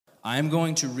I'm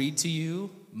going to read to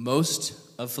you most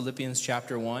of Philippians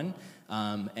chapter 1,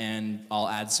 and I'll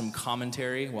add some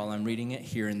commentary while I'm reading it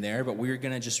here and there, but we're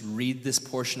going to just read this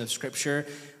portion of Scripture,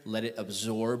 let it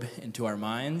absorb into our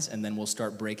minds, and then we'll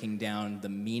start breaking down the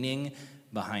meaning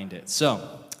behind it.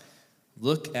 So,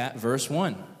 look at verse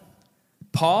 1.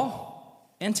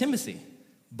 Paul and Timothy,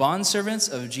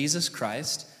 bondservants of Jesus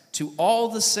Christ, to all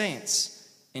the saints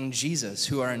in Jesus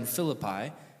who are in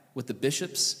Philippi, with the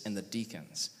bishops and the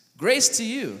deacons. Grace to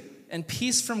you and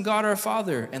peace from God our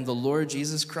Father and the Lord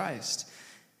Jesus Christ.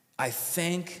 I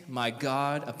thank my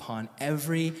God upon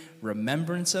every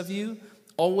remembrance of you,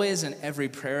 always in every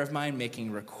prayer of mine,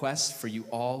 making requests for you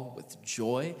all with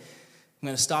joy. I'm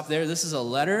going to stop there. This is a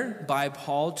letter by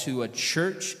Paul to a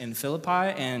church in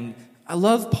Philippi, and I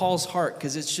love Paul's heart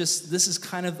because this is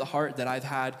kind of the heart that I've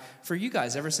had for you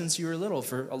guys ever since you were little.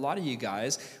 For a lot of you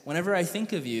guys, whenever I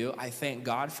think of you, I thank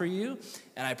God for you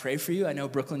and I pray for you. I know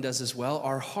Brooklyn does as well.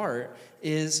 Our heart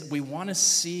is we want to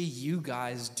see you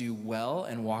guys do well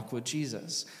and walk with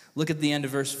Jesus. Look at the end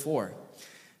of verse 4.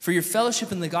 For your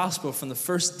fellowship in the gospel from the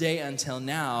first day until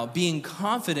now, being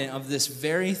confident of this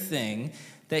very thing,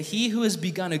 that he who has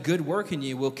begun a good work in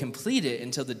you will complete it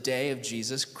until the day of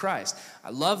Jesus Christ. I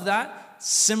love that.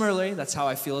 Similarly, that's how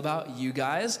I feel about you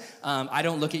guys. I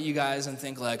don't look at you guys and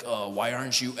think like, oh, why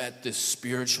aren't you at this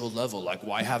spiritual level? Like,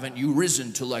 why haven't you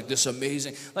risen to like this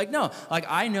amazing? Like, no, like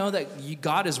I know that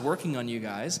God is working on you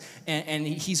guys and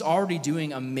he's already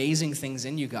doing amazing things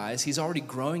in you guys. He's already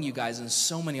growing you guys in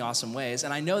so many awesome ways.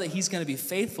 And I know that he's going to be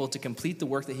faithful to complete the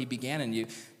work that he began in you,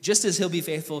 just as he'll be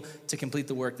faithful to complete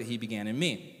the work that he began in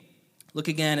me. Look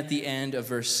again at the end of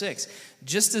verse 6.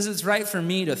 Just as it's right for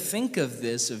me to think of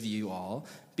this of you all,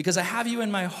 because I have you in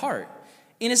my heart,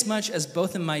 inasmuch as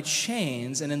both in my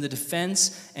chains and in the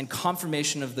defense and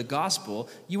confirmation of the gospel,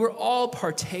 you are all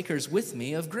partakers with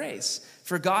me of grace.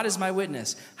 For God is my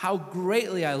witness, how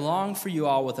greatly I long for you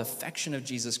all with affection of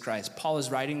Jesus Christ. Paul is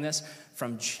writing this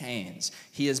from chains.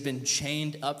 He has been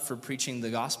chained up for preaching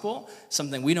the gospel,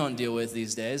 something we don't deal with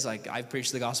these days. Like, I've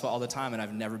preached the gospel all the time, and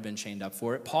I've never been chained up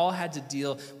for it. Paul had to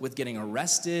deal with getting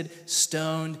arrested,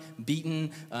 stoned,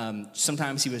 beaten.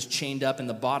 Sometimes he was chained up in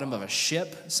the bottom of a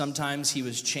ship. Sometimes he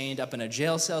was chained up in a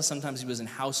jail cell. Sometimes he was in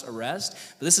house arrest.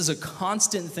 But this is a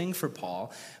constant thing for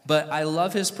Paul. But I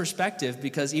love his perspective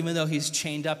because even though he's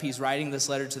chained up, he's writing this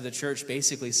letter to the church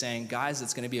basically saying, guys,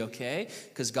 it's going to be okay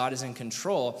because God is in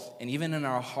control. And even in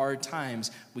our hard times,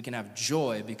 we can have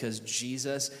joy because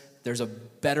Jesus, there's a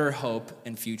better hope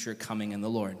and future coming in the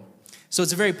Lord. So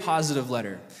it's a very positive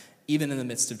letter, even in the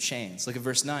midst of chains. Look at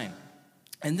verse 9.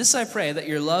 And this I pray, that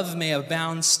your love may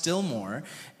abound still more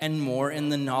and more in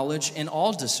the knowledge and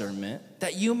all discernment,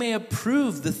 that you may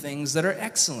approve the things that are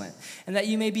excellent, and that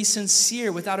you may be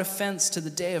sincere without offense to the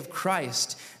day of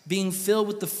Christ, being filled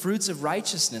with the fruits of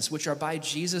righteousness, which are by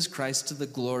Jesus Christ to the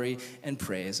glory and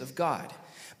praise of God.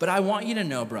 But I want you to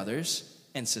know, brothers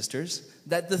and sisters,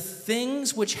 that the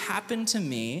things which happened to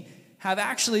me have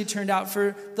actually turned out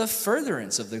for the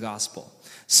furtherance of the gospel,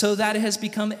 so that it has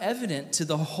become evident to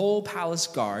the whole palace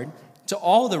guard, to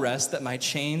all the rest, that my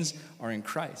chains are in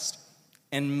Christ.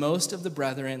 And most of the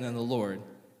brethren in the Lord,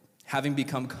 having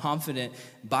become confident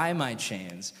by my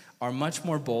chains, are much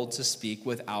more bold to speak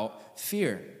without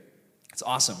fear. It's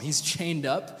awesome. He's chained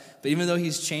up, but even though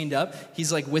he's chained up,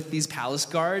 he's like with these palace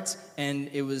guards, and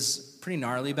it was pretty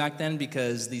gnarly back then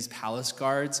because these palace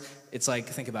guards, it's like,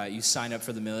 think about it, you sign up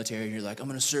for the military and you're like, I'm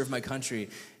going to serve my country,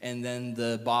 and then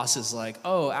the boss is like,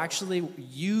 oh, actually,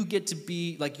 you get to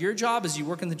be, like, your job is you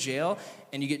work in the jail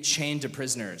and you get chained to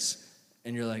prisoners,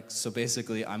 and you're like, so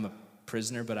basically, I'm a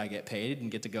prisoner, but I get paid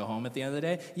and get to go home at the end of the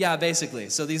day? Yeah, basically.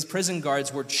 So these prison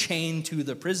guards were chained to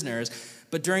the prisoners.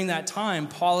 But during that time,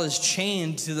 Paul is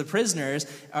chained to the prisoners.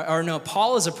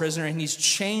 Paul is a prisoner and he's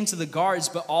chained to the guards,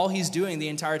 but all he's doing the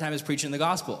entire time is preaching the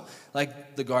gospel.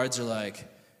 Like, the guards are like,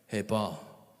 hey, Paul,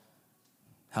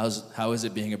 how is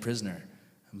it being a prisoner?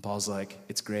 And Paul's like,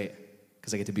 it's great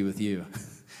because I get to be with you.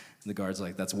 And the guard's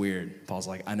like, that's weird. Paul's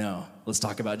like, I know. Let's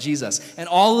talk about Jesus. And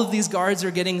all of these guards are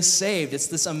getting saved. It's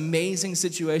this amazing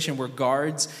situation where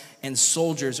guards and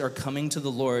soldiers are coming to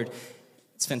the Lord.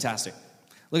 It's fantastic.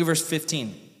 Look at verse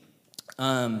 15.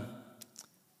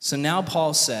 So now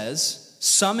Paul says,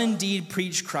 some indeed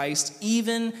preach Christ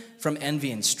even from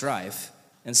envy and strife,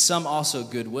 and some also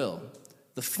goodwill.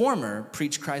 The former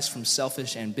preach Christ from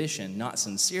selfish ambition, not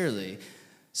sincerely,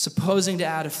 supposing to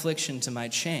add affliction to my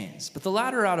chains, but the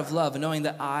latter out of love, knowing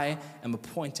that I am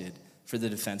appointed for the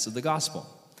defense of the gospel.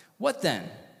 What then?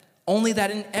 Only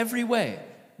that in every way,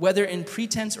 whether in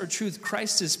pretense or truth,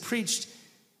 Christ is preached,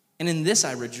 and in this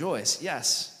I rejoice,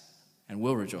 yes, and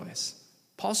will rejoice.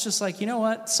 Paul's just like, you know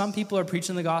what? Some people are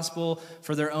preaching the gospel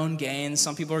for their own gain.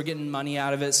 Some people are getting money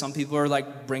out of it. Some people are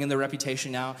like bringing their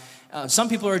reputation out. Some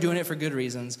people are doing it for good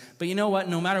reasons. But you know what?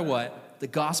 No matter what, the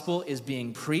gospel is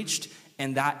being preached,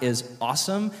 and that is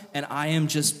awesome. And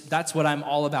that's what I'm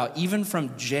all about. Even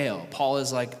from jail, Paul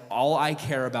is like, all I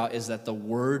care about is that the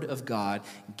word of God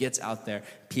gets out there.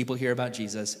 People hear about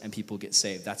Jesus and people get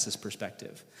saved. That's his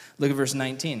perspective. Look at verse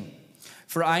 19.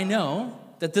 For I know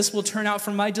that this will turn out for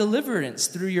my deliverance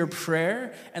through your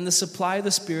prayer and the supply of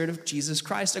the Spirit of Jesus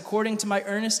Christ, according to my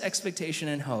earnest expectation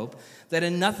and hope, that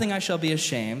in nothing I shall be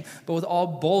ashamed, but with all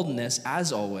boldness,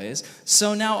 as always,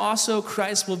 so now also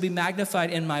Christ will be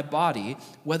magnified in my body,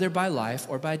 whether by life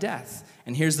or by death.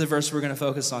 And here's the verse we're going to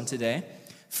focus on today.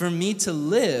 For me to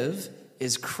live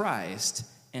is Christ,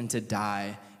 and to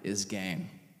die is gain.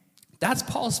 That's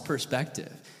Paul's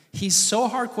perspective. He's so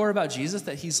hardcore about Jesus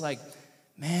that he's like,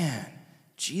 man,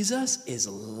 Jesus is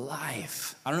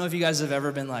life. I don't know if you guys have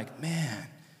ever been like, man,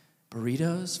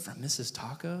 burritos from Mrs.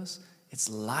 Tacos, it's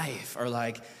life. Or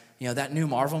like, that new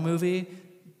Marvel movie,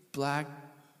 Black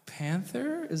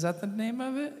Panther, is that the name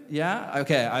of it? Yeah?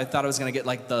 Okay, I thought I was going to get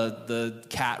like the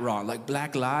cat wrong. Like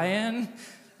Black Lion,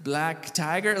 Black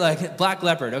Tiger, like Black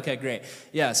Leopard. Okay, great.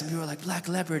 Yeah, some people are like, Black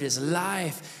Leopard is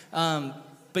life.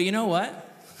 But you know what?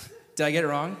 Did I get it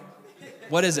wrong?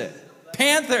 What is it?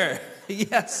 Panther.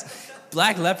 Yes.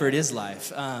 Black Leopard is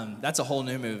life. That's a whole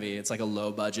new movie. It's like a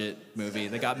low-budget movie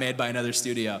that got made by another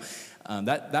studio.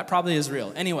 That probably is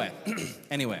real. Anyway,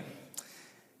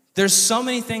 there's so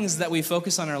many things that we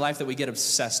focus on in our life that we get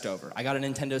obsessed over. I got a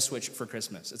Nintendo Switch for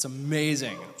Christmas. It's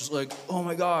amazing. Just like, oh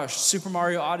my gosh, Super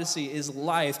Mario Odyssey is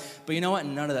life. But you know what?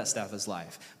 None of that stuff is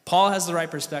life. Paul has the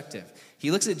right perspective.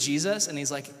 He looks at Jesus and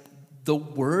he's like, the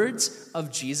words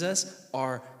of Jesus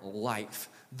are life.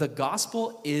 The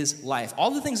gospel is life.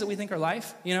 All the things that we think are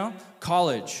life,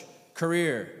 college,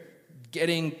 career,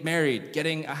 getting married,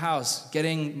 getting a house,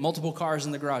 getting multiple cars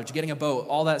in the garage, getting a boat,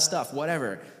 all that stuff,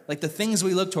 whatever. Like the things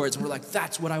we look towards, and we're like,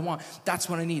 that's what I want, that's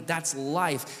what I need, that's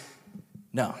life.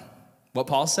 No. What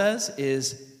Paul says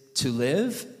is to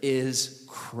live is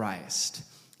Christ.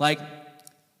 Like,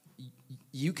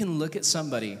 you can look at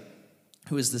somebody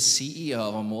who is the CEO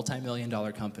of a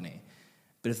multi-million-dollar company,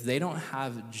 but if they don't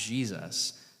have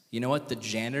Jesus, you know what? The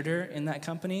janitor in that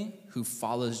company who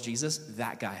follows Jesus,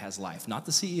 that guy has life. Not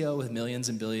the CEO with millions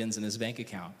and billions in his bank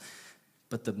account,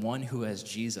 but the one who has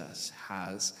Jesus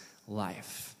has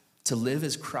life. To live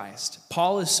is Christ.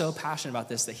 Paul is so passionate about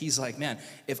this that he's like, man,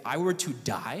 if I were to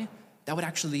die, that would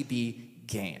actually be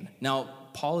gain. Now,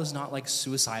 Paul is not like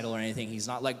suicidal or anything. He's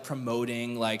not like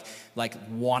promoting like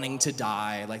wanting to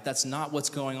die. Like that's not what's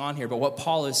going on here. But what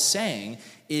Paul is saying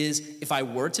is if I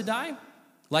were to die,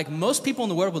 like most people in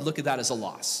the world would look at that as a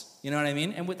loss. You know what I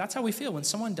mean? And that's how we feel. When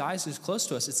someone dies who's close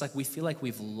to us, it's like we feel like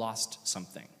we've lost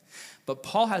something. But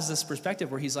Paul has this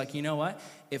perspective where he's like, you know what?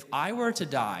 If I were to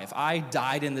die, if I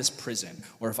died in this prison,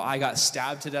 or if I got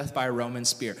stabbed to death by a Roman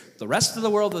spear, the rest of the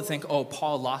world would think, oh,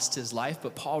 Paul lost his life.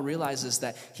 But Paul realizes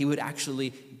that he would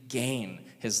actually gain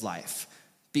his life.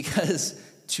 Because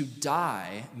to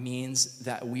die means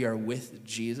that we are with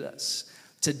Jesus.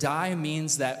 To die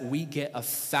means that we get a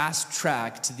fast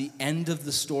track to the end of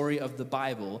the story of the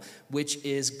Bible, which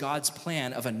is God's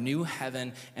plan of a new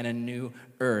heaven and a new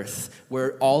earth,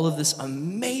 where all of this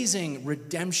amazing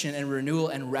redemption and renewal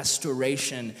and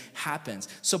restoration happens.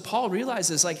 So Paul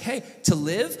realizes, like, hey, to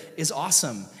live is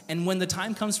awesome. And when the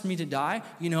time comes for me to die,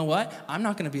 you know what? I'm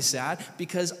not going to be sad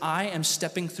because I am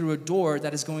stepping through a door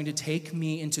that is going to take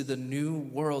me into the new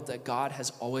world that God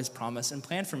has always promised and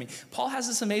planned for me. Paul has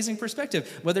this amazing perspective.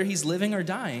 Whether he's living or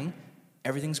dying,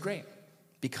 everything's great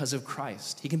because of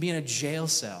Christ. He can be in a jail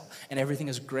cell and everything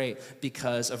is great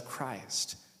because of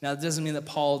Christ. Now, it doesn't mean that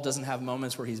Paul doesn't have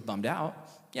moments where he's bummed out.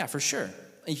 Yeah, for sure.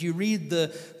 If you read the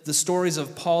stories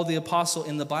of Paul the Apostle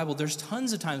in the Bible, there's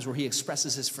tons of times where he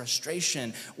expresses his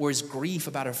frustration or his grief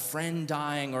about a friend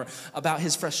dying or about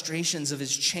his frustrations of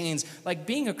his chains. Like,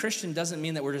 being a Christian doesn't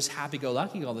mean that we're just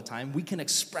happy-go-lucky all the time. We can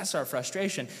express our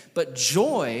frustration. But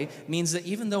joy means that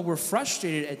even though we're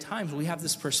frustrated at times, we have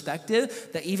this perspective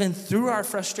that even through our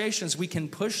frustrations, we can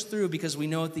push through because we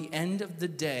know at the end of the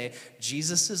day,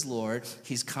 Jesus is Lord,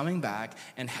 he's coming back,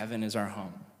 and heaven is our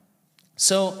home.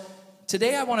 So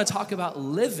today I want to talk about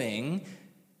living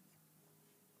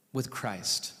with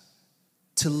Christ.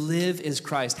 To live is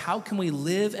Christ. How can we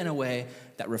live in a way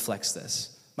that reflects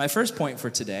this? My first point for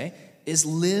today is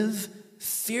live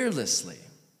fearlessly.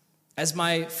 As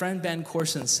my friend Ben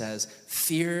Corson says,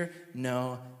 fear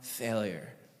no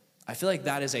failure. I feel like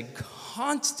that is a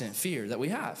constant fear that we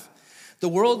have. The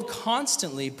world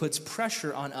constantly puts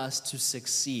pressure on us to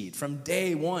succeed. From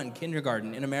day one,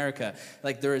 kindergarten in America,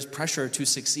 like there is pressure to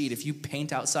succeed. If you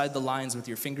paint outside the lines with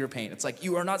your finger paint, it's like,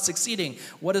 you are not succeeding.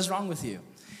 What is wrong with you?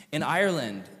 In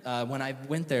Ireland, when I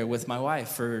went there with my wife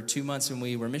for 2 months when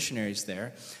we were missionaries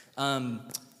there,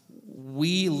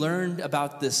 we learned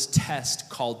about this test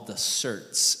called the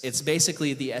CERTs. It's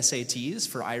basically the SATs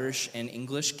for Irish and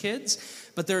English kids,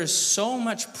 but there is so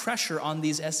much pressure on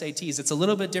these SATs. It's a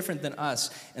little bit different than us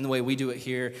in the way we do it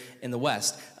here in the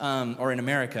West, or in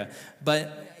America.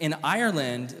 But in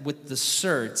Ireland, with the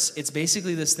CERTs, it's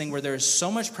basically this thing where there is so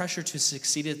much pressure to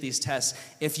succeed at these tests.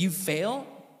 If you fail,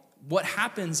 what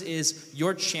happens is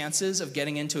your chances of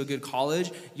getting into a good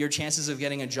college, your chances of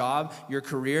getting a job, your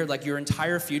career, like your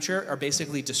entire future are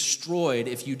basically destroyed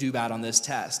if you do bad on this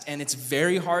test. And it's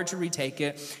very hard to retake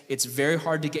it. It's very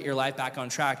hard to get your life back on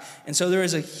track. And so there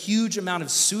is a huge amount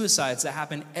of suicides that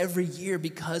happen every year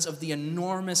because of the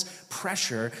enormous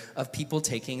pressure of people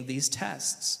taking these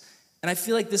tests. And I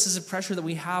feel like this is a pressure that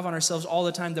we have on ourselves all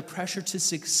the time, the pressure to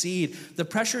succeed, the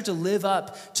pressure to live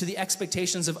up to the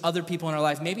expectations of other people in our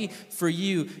life. Maybe for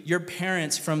you, your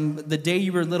parents from the day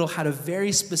you were little had a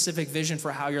very specific vision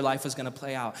for how your life was going to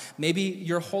play out. Maybe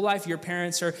your whole life, your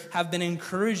parents have been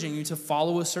encouraging you to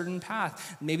follow a certain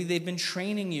path. Maybe they've been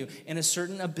training you in a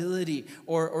certain ability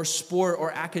or sport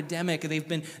or academic.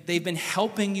 They've been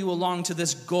helping you along to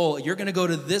this goal. You're going to go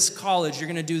to this college. You're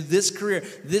going to do this career.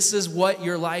 This is what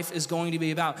your life is going to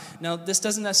be about. Now, this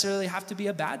doesn't necessarily have to be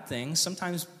a bad thing.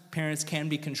 Sometimes parents can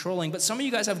be controlling, but some of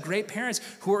you guys have great parents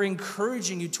who are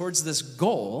encouraging you towards this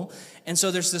goal, and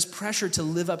so there's this pressure to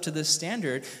live up to this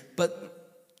standard,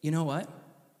 but you know what?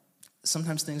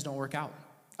 Sometimes things don't work out.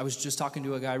 I was just talking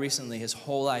to a guy recently. His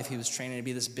whole life he was training to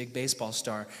be this big baseball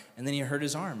star, and then he hurt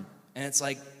his arm, and it's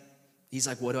like, he's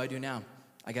like, what do I do now?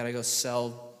 I gotta go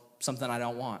sell something I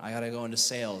don't want. I got to go into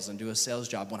sales and do a sales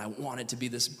job when I wanted to be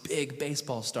this big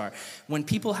baseball star. When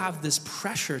people have this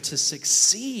pressure to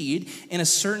succeed in a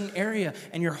certain area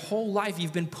and your whole life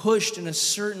you've been pushed in a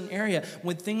certain area,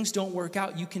 when things don't work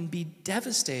out, you can be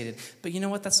devastated. But you know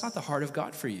what? That's not the heart of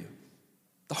God for you.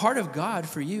 The heart of God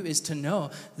for you is to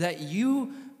know that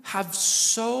you have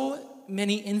so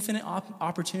many infinite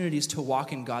opportunities to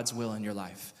walk in God's will in your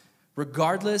life,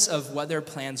 regardless of whether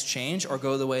plans change or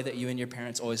go the way that you and your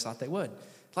parents always thought they would.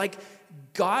 Like,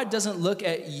 God doesn't look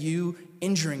at you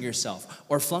injuring yourself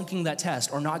or flunking that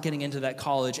test or not getting into that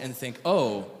college and think,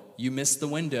 oh, you missed the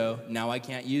window, now I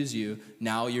can't use you,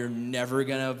 now you're never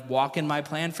gonna walk in my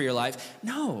plan for your life.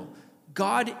 No,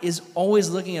 God is always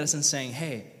looking at us and saying,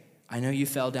 hey, I know you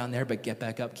fell down there, but get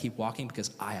back up, keep walking, because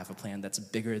I have a plan that's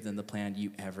bigger than the plan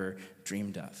you ever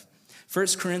dreamed of. 1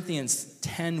 Corinthians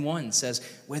 10:1 says,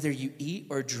 whether you eat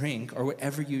or drink or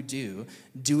whatever you do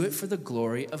it for the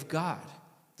glory of God.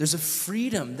 There's a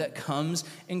freedom that comes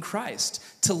in Christ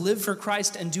to live for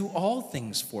Christ and do all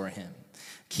things for him.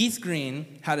 Keith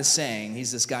Green had a saying.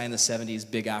 He's this guy in the 70s,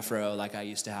 big afro like I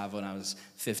used to have when I was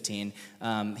 15.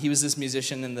 He was this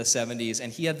musician in the 70s,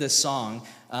 and he had this song,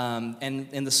 and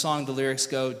in the song the lyrics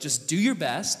go, just do your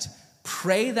best,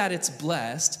 pray that it's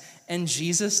blessed, and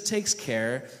Jesus takes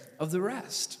care of the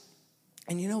rest.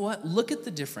 And you know what? Look at the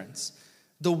difference.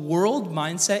 The world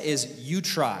mindset is you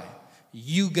try,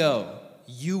 you go,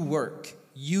 you work,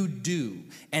 you do.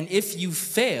 And if you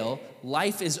fail,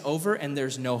 life is over and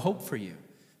there's no hope for you.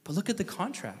 But look at the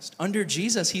contrast. Under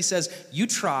Jesus, he says, you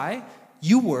try,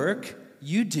 you work,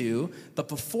 you do, but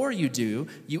before you do,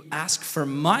 you ask for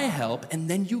my help, and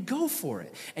then you go for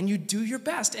it, and you do your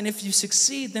best. And if you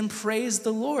succeed, then praise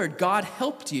the Lord. God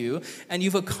helped you, and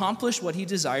you've accomplished what he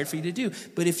desired for you to do.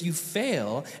 But if you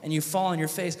fail, and you fall on your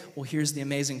face, well, here's the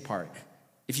amazing part.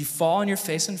 If you fall on your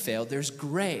face and fail, there's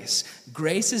grace.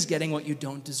 Grace is getting what you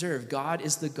don't deserve. God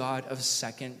is the God of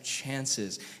second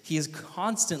chances. He is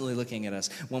constantly looking at us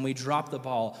when we drop the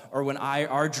ball or when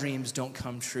our dreams don't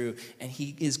come true. And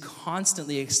he is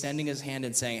constantly extending his hand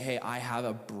and saying, hey, I have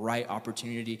a bright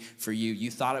opportunity for you. You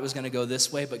thought it was going to go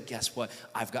this way, but guess what?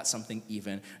 I've got something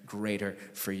even greater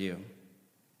for you.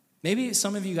 Maybe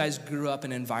some of you guys grew up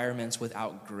in environments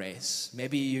without grace.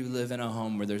 Maybe you live in a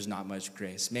home where there's not much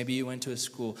grace. Maybe you went to a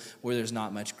school where there's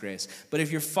not much grace. But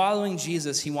if you're following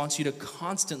Jesus, he wants you to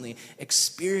constantly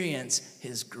experience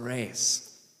his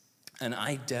grace. And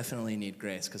I definitely need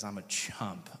grace because I'm a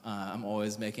chump. I'm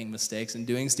always making mistakes and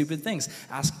doing stupid things.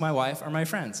 Ask my wife or my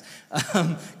friends.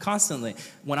 Constantly.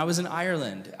 When I was in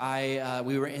Ireland,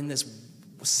 we were in this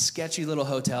sketchy little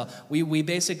hotel. We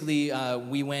basically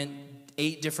went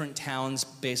 8 different towns,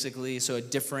 basically, so a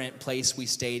different place we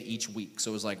stayed each week. So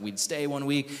it was like we'd stay one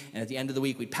week, and at the end of the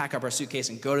week, we'd pack up our suitcase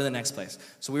and go to the next place.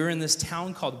 So we were in this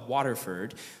town called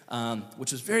Waterford,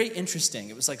 which was very interesting.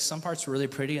 It was like some parts were really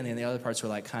pretty, and then the other parts were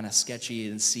like kind of sketchy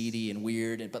and seedy and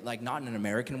weird, but like not in an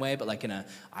American way, but like in an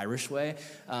Irish way,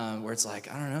 where it's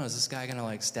like, I don't know, is this guy gonna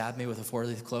like stab me with a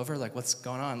 4-leaf clover? Like, what's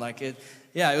going on? Like it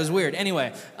was weird.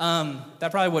 Anyway,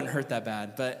 that probably wouldn't hurt that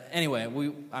bad. But anyway,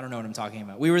 I don't know what I'm talking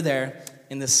about. We were there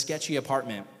in this sketchy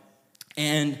apartment,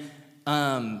 and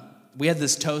we had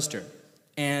this toaster.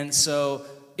 And so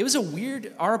it was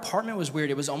our apartment was weird.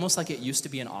 It was almost like it used to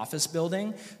be an office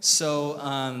building. So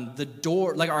the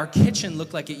door, like our kitchen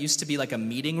looked like it used to be like a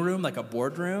meeting room, like a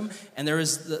boardroom. And there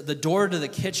was the door to the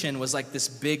kitchen was like this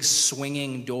big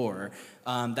swinging door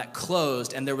that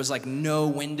closed, and there was like no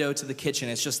window to the kitchen.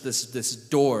 It's just this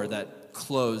door that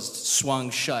closed, swung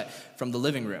shut from the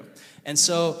living room. And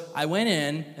so I went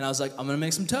in, and I was like, I'm going to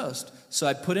make some toast. So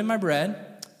I put in my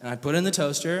bread, and I put it in the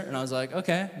toaster, and I was like,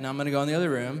 okay, now I'm going to go in the other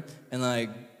room and like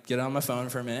get on my phone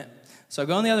for a minute. So I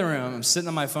go in the other room. I'm sitting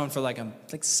on my phone for like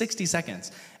 60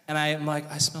 seconds, and I'm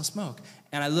like, I smell smoke.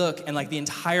 And I look, and like the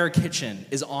entire kitchen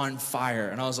is on fire.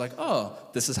 And I was like, oh,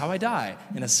 this is how I die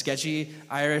in a sketchy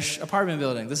Irish apartment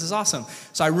building. This is awesome.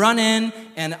 So I run in,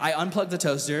 and I unplug the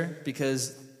toaster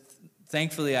because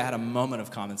thankfully I had a moment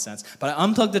of common sense. But I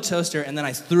unplugged the toaster, and then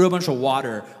I threw a bunch of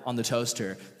water on the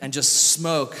toaster, and just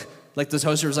smoke, like the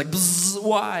toaster was like, bzzz,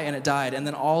 why? And it died. And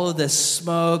then all of this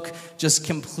smoke just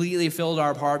completely filled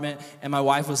our apartment. And my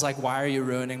wife was like, why are you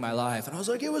ruining my life? And I was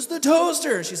like, it was the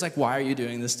toaster. She's like, why are you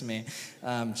doing this to me?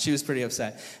 She was pretty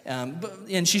upset.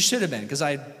 And she should have been, because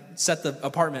I set the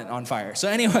apartment on fire. So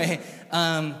anyway,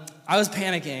 I was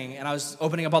panicking, and I was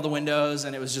opening up all the windows,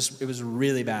 and it was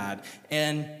really bad.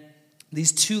 And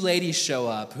these 2 ladies show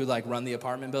up who like run the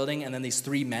apartment building, and then these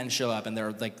 3 men show up, and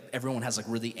they're like, everyone has like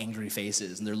really angry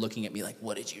faces, and they're looking at me like,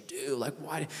 what did you do? Like,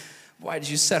 why did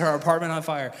you set our apartment on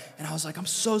fire? And I was like, I'm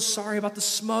so sorry about the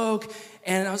smoke.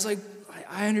 And I was like,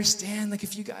 I understand, like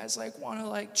if you guys like want to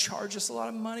like charge us a lot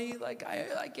of money, like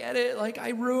I get it, like I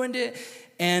ruined it.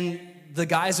 And the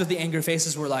guys with the angry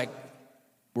faces were like,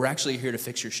 we're actually here to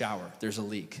fix your shower. There's a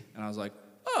leak. And I was like,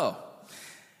 oh.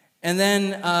 And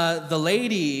then the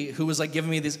lady who was like giving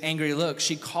me this angry look,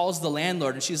 she calls the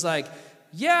landlord, and she's like,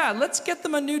 yeah, let's get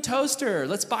them a new toaster.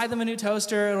 Let's buy them a new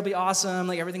toaster. It'll be awesome.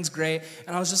 Like, everything's great.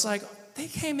 And I was just like, they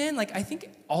came in. Like, I think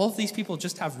all of these people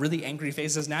just have really angry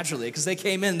faces naturally, because they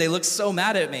came in, they looked so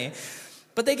mad at me.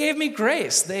 But they gave me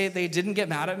grace. They didn't get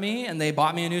mad at me, and they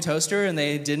bought me a new toaster, and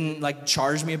they didn't like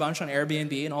charge me a bunch on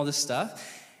Airbnb and all this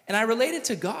stuff. And I related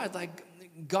to God, like,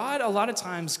 God a lot of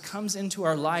times comes into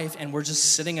our life, and we're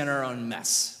just sitting in our own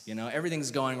mess. You know, everything's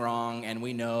going wrong, and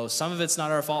we know some of it's not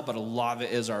our fault, but a lot of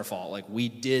it is our fault. Like, we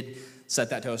did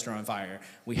set that toaster on fire.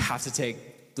 We have to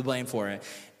take the blame for it.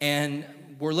 And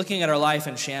we're looking at our life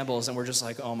in shambles, and we're just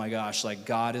like, oh my gosh, like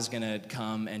God is going to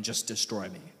come and just destroy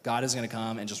me. God is going to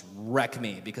come and just wreck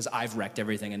me because I've wrecked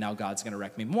everything, and now God's going to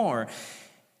wreck me more.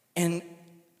 And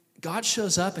God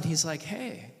shows up, and he's like,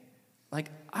 hey,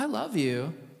 like, I love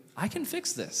you. I can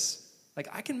fix this. Like,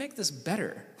 I can make this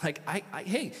better. Like,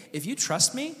 hey, if you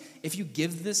trust me, if you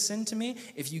give this sin to me,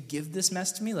 if you give this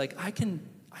mess to me, like, I can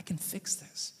fix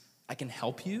this. I can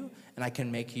help you, and I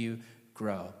can make you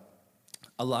grow.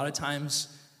 A lot of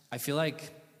times, I feel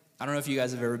like, I don't know if you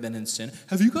guys have ever been in sin.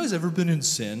 Have you guys ever been in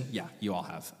sin? Yeah, you all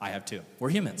have. I have too. We're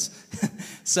humans.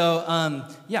 So,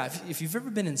 yeah, if you've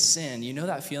ever been in sin, you know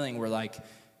that feeling where, like,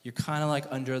 you're kind of like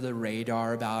under the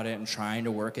radar about it and trying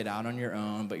to work it out on your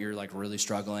own, but you're like really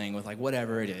struggling with like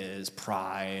whatever it is,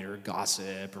 pride or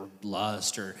gossip or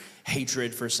lust or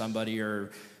hatred for somebody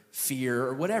or fear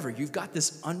or whatever. You've got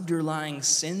this underlying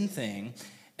sin thing.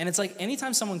 And it's like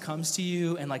anytime someone comes to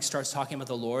you and like starts talking about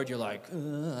the Lord, you're like,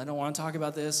 I don't want to talk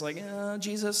about this. Like,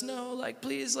 Jesus, no, like,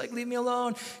 please, like, leave me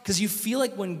alone. Because you feel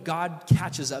like when God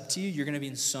catches up to you, you're going to be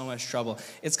in so much trouble.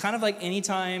 It's kind of like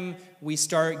anytime we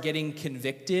start getting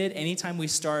convicted, anytime we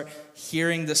start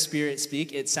hearing the Spirit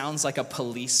speak, it sounds like a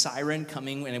police siren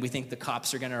coming and we think the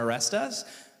cops are going to arrest us.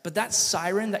 But that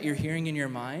siren that you're hearing in your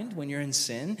mind when you're in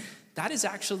sin, that is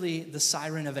actually the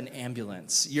siren of an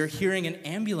ambulance. You're hearing an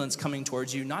ambulance coming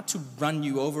towards you, not to run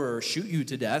you over or shoot you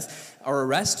to death or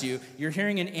arrest you. You're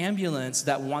hearing an ambulance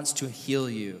that wants to heal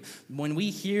you. When we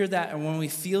hear that and when we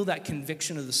feel that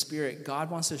conviction of the Spirit,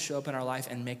 God wants to show up in our life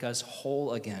and make us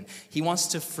whole again. He wants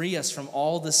to free us from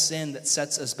all the sin that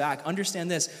sets us back.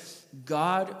 Understand this.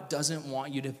 God doesn't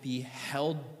want you to be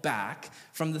held back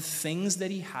from the things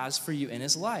that he has for you in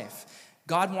his life.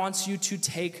 God wants you to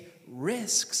take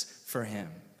risks for him.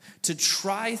 to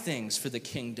try things for the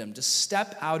kingdom, to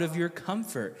step out of your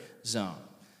comfort zone.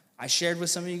 I shared with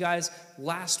some of you guys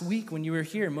last week when you were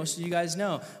here. Most of you guys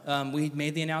know. We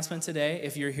made the announcement today.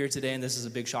 If you're here today and this is a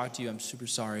big shock to you, I'm super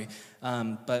sorry.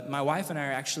 But my wife and I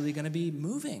are actually going to be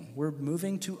moving. We're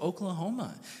moving to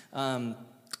Oklahoma.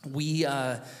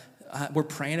 We're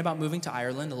praying about moving to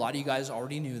Ireland. A lot of you guys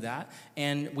already knew that.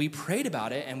 And we prayed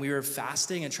about it, and we were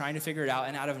fasting and trying to figure it out.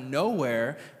 And out of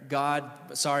nowhere, God,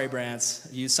 sorry,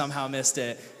 Brants, you somehow missed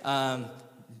it.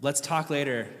 Let's talk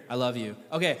later. I love you.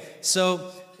 Okay,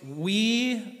 so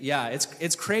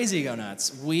it's crazy, go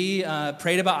nuts. We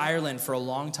prayed about Ireland for a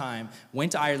long time,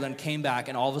 went to Ireland, came back,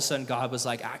 and all of a sudden God was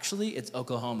like, actually, it's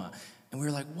Oklahoma. And we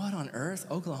were like, what on earth?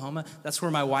 Oklahoma? That's where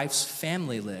my wife's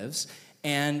family lives.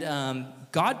 And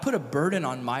God put a burden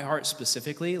on my heart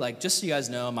specifically. Like, just so you guys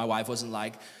know, my wife wasn't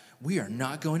like, we are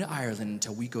not going to Ireland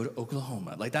until we go to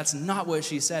Oklahoma. Like, that's not what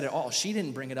she said at all. She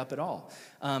didn't bring it up at all.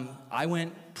 I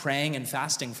went praying and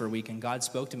fasting for a week, and God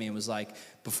spoke to me and was like,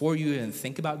 before you even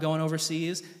think about going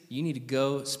overseas, you need to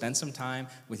go spend some time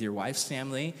with your wife's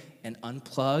family and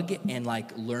unplug and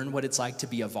like learn what it's like to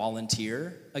be a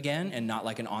volunteer again, and not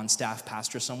like an on-staff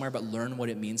pastor somewhere, but learn what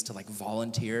it means to like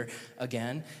volunteer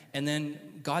again. And then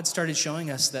God started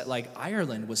showing us that like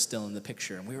Ireland was still in the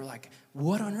picture, and we were like,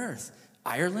 what on earth?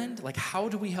 Ireland? Like, how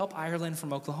do we help Ireland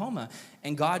from Oklahoma?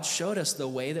 And God showed us the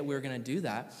way that we're going to do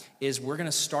that is we're going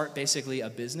to start basically a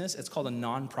business. It's called a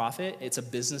nonprofit. It's a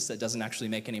business that doesn't actually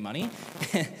make any money,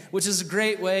 which is a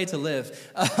great way to live.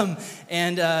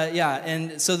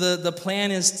 And so the plan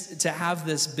is to have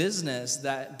this business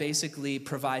that basically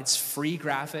provides free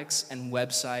graphics and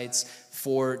websites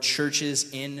for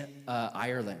churches in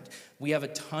Ireland. We have a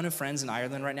ton of friends in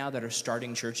Ireland right now that are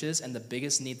starting churches, and the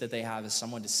biggest need that they have is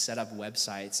someone to set up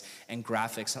websites and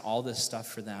graphics and all this stuff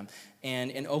for them.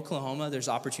 And in Oklahoma, there's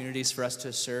opportunities for us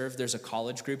to serve. There's a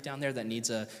college group down there that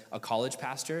needs a college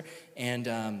pastor,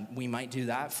 and we might do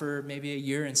that for maybe a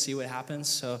year and see what happens.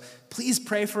 So please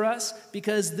pray for us,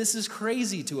 because this is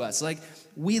crazy to us. Like,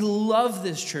 we love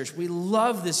this church. We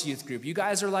love this youth group. You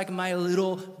guys are like my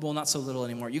little, well, not so little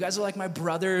anymore. You guys are like my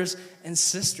brothers and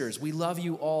sisters. We love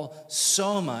you all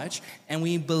so much, and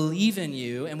we believe in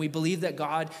you, and we believe that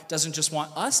God doesn't just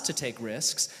want us to take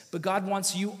risks, but God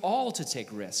wants you all to take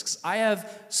risks. I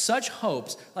have such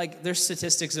hopes. Like, there's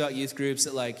statistics about youth groups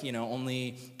that, like, you know,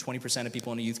 only 20% of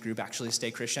people in a youth group actually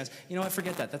stay Christians. You know what?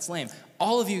 Forget that. That's lame.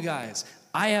 All of you guys,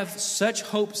 I have such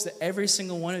hopes that every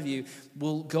single one of you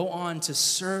will go on to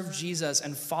serve Jesus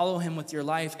and follow him with your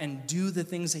life and do the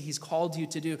things that he's called you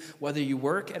to do. Whether you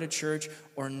work at a church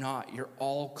or not, you're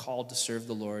all called to serve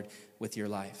the Lord with your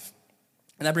life.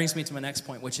 And that brings me to my next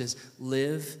point, which is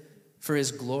live for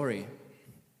his glory.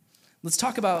 Let's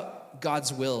talk about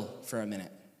God's will for a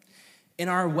minute. In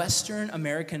our Western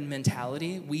American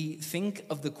mentality, we think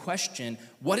of the question,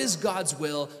 what is God's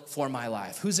will for my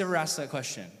life? Who's ever asked that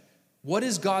question? What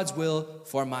is God's will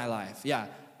for my life? Yeah,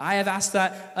 I have asked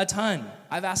that a ton.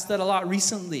 I've asked that a lot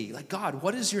recently. Like, God,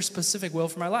 what is your specific will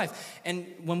for my life? And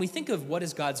when we think of what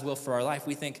is God's will for our life,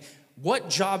 we think, what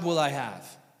job will I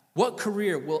have? What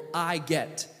career will I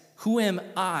get? Who am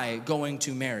I going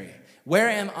to marry? Where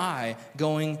am I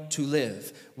going to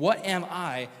live? What am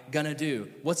I going to do?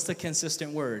 What's the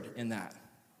consistent word in that?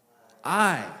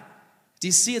 I. Do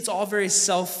you see? It's all very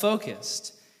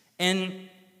self-focused. And,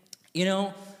 you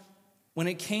know, when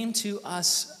it came to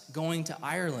us going to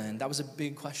Ireland, that was a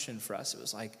big question for us. It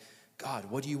was like, God,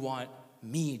 what do you want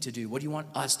me to do? What do you want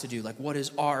us to do? Like, what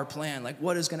is our plan? Like,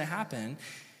 what is going to happen?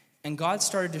 And God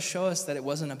started to show us that it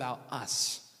wasn't about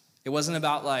us. It wasn't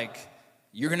about, like,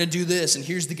 you're going to do this, and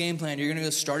here's the game plan. You're going to go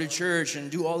start a church and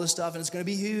do all this stuff, and it's going to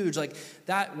be huge. Like,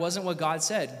 that wasn't what God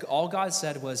said. All God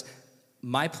said was,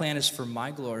 my plan is for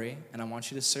my glory, and I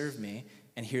want you to serve me,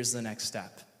 and here's the next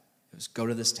step. It was go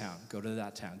to this town, go to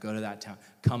that town, go to that town,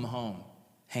 come home,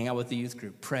 hang out with the youth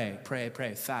group, pray,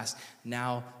 fast.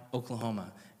 Now,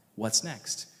 Oklahoma. What's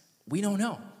next? We don't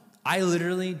know. I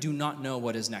literally do not know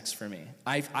what is next for me.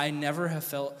 I never have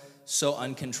felt so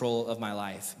uncontrol of my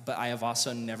life, but I have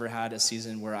also never had a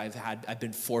season where I've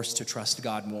been forced to trust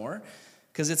God more,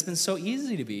 because it's been so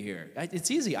easy to be here.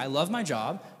 It's easy. I love my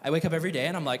job. I wake up every day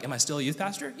and I'm like, am I still a youth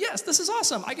pastor? Yes, this is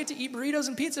awesome. I get to eat burritos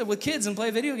and pizza with kids and play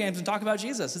video games and talk about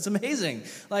Jesus. It's amazing.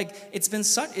 Like, it's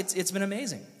been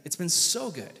amazing. It's been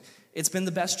so good. It's been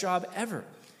the best job ever.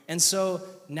 And so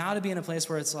now to be in a place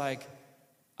where it's like,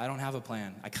 I don't have a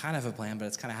plan. I kind of have a plan, but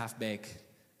it's kind of half-baked.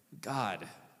 God,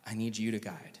 I need you to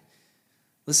guide.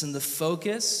 Listen, the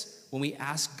focus when we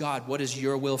ask God, what is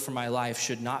your will for my life,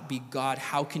 should not be, God,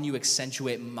 how can you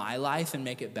accentuate my life and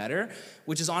make it better?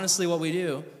 Which is honestly what we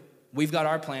do. We've got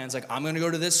our plans, like, I'm going to go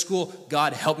to this school.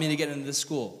 God, help me to get into this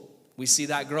school. We see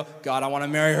that girl. God, I want to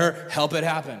marry her. Help it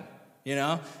happen. You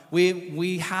know,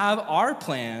 we have our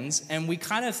plans, and we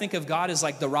kind of think of God as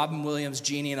like the Robin Williams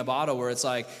genie in a bottle, where it's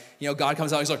like, you know, God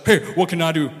comes out, he's like, hey, what can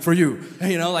I do for you?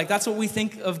 You know, like that's what we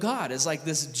think of God, as like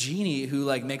this genie who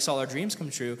like makes all our dreams come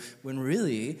true, when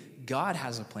really God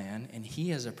has a plan, and he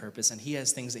has a purpose, and he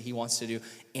has things that he wants to do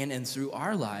in and through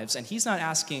our lives. And he's not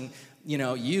asking, you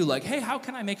know, you like, hey, how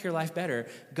can I make your life better?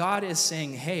 God is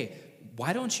saying, hey,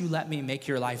 why don't you let me make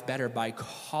your life better by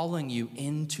calling you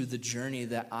into the journey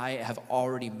that I have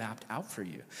already mapped out for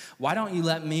you? Why don't you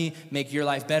let me make your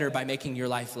life better by making your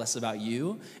life less about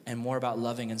you and more about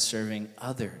loving and serving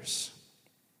others?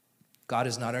 God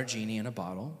is not our genie in a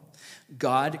bottle.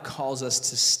 God calls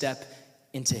us to step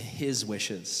into his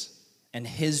wishes and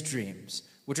his dreams,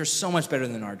 which are so much better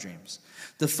than our dreams.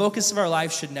 The focus of our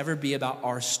life should never be about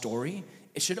our story.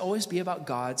 It should always be about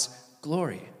God's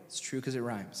glory. It's true because it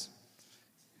rhymes.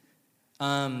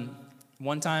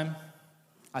 One time,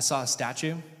 I saw a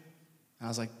statue, and I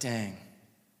was like, dang,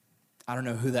 I don't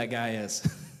know who that guy is.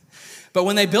 But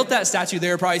when they built that statue, they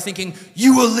were probably thinking,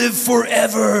 you will live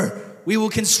forever. We will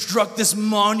construct this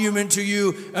monument to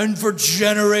you, and for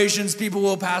generations, people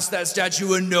will pass that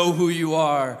statue and know who you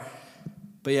are.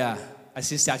 But yeah, I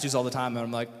see statues all the time, and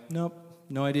I'm like, nope,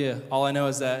 no idea. All I know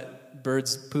is that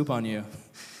birds poop on you.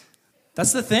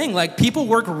 That's the thing. Like, people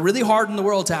work really hard in the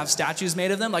world to have statues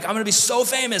made of them. Like, I'm going to be so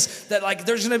famous that, like,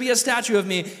 there's going to be a statue of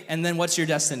me. And then what's your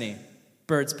destiny?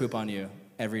 Birds poop on you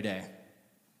every day.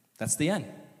 That's the end.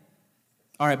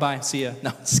 All right, bye. See ya.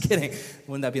 No, just kidding.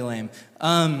 Wouldn't that be lame?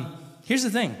 Here's the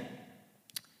thing.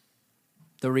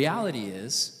 The reality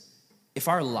is, if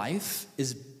our life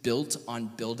is built on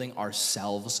building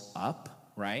ourselves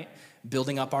up, right?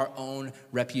 Building up our own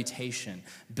reputation,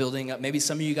 building up, maybe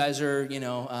some of you guys are,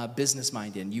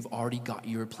 business-minded, and you've already got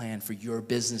your plan for your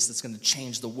business that's going to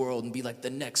change the world and be like the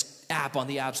next app on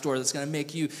the App Store that's going to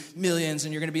make you millions,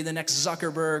 and you're going to be the next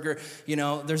Zuckerberg, or,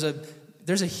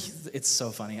 it's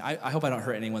so funny. I hope I don't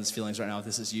hurt anyone's feelings right now if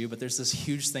this is you, but there's this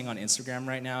huge thing on Instagram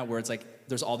right now where it's like,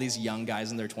 there's all these young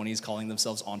guys in their 20s calling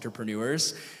themselves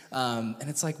entrepreneurs, and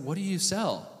it's like, what do you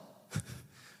sell?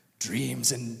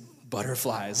 Dreams and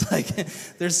butterflies. Like,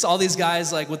 there's all these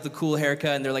guys like with the cool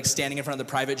haircut, and they're like standing in front of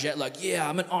the private jet like, yeah,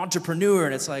 I'm an entrepreneur.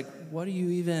 And it's like, what do you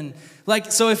even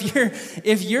like? So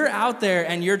if you're out there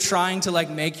and you're trying to like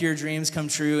make your dreams come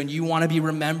true, and you want to be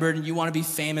remembered and you want to be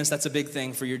famous, that's a big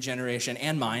thing for your generation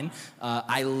and mine.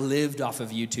 I lived off of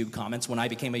YouTube comments when I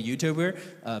became a YouTuber.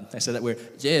 I said that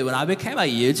weird. Dude, when I became a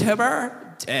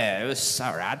YouTuber, it was so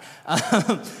rad.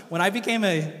 When I became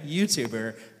a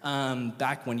YouTuber,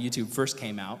 back when YouTube first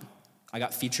came out, I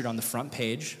got featured on the front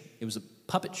page. It was a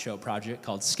puppet show project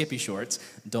called Skippy Shorts.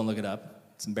 Don't look it up.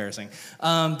 It's embarrassing.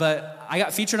 But I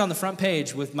got featured on the front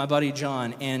page with my buddy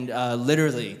John, and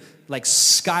literally like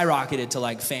skyrocketed to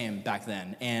like fame back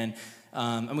then. And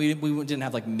we didn't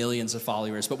have like millions of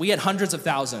followers, but we had hundreds of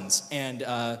thousands. And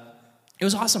it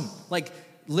was awesome. Like,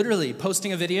 literally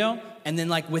posting a video, and then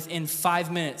like within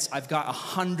 5 minutes, I've got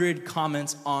 100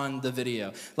 comments on the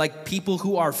video. Like, people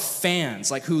who are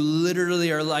fans, like who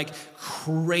literally are like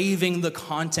craving the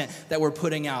content that we're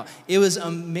putting out. It was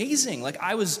amazing. Like,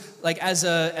 I was like, as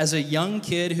a young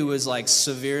kid who was like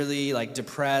severely like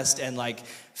depressed and like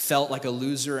felt like a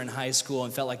loser in high school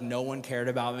and felt like no one cared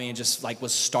about me and just like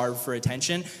was starved for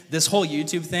attention. This whole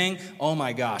YouTube thing, oh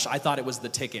my gosh, I thought it was the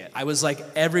ticket. I was like,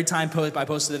 every time I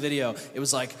posted a video, it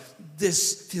was like,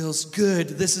 this feels good.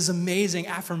 This is amazing.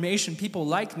 Affirmation. People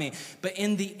like me. But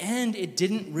in the end, it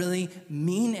didn't really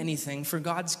mean anything for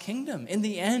God's kingdom. In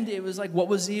the end, it was like, what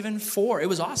was it even for? It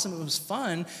was awesome. It was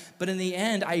fun. But in the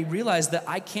end, I realized that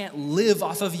I can't live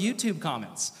off of YouTube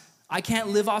comments. I can't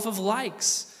live off of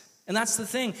likes. And that's the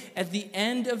thing. At the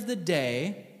end of the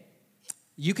day,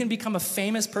 you can become a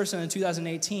famous person in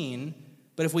 2018,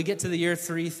 but if we get to the year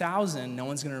 3000, no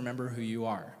one's going to remember who you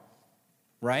are,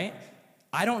 right?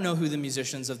 I don't know who the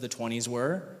musicians of the 20s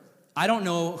were. I don't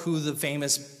know who the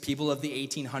famous people of the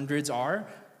 1800s are.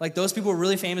 Like, those people were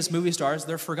really famous movie stars.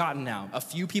 They're forgotten now. A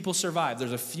few people survive.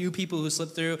 There's a few people who slip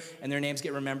through, and their names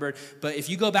get remembered. But if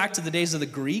you go back to the days of the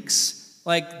Greeks,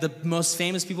 like the most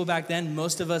famous people back then,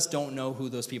 most of us don't know who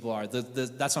those people are.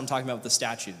 That's what I'm talking about with the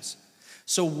statues.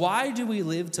 So why do we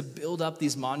live to build up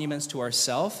these monuments to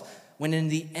ourselves when in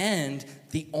the end,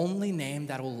 the only name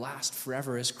that will last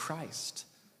forever is Christ?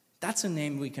 That's a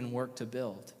name we can work to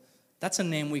build. That's a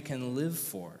name we can live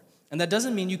for. And that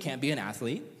doesn't mean you can't be an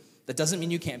athlete. That doesn't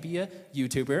mean you can't be a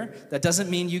YouTuber. That doesn't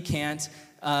mean you can't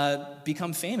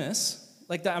become famous.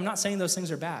 Like that, I'm not saying those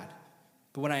things are bad.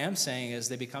 But what I am saying is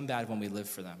they become bad when we live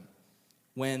for them.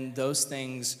 when those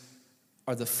things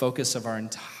are the focus of our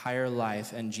entire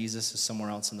life and Jesus is somewhere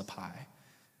else in the pie.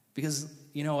 Because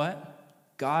you know what?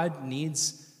 God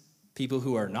needs people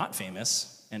who are not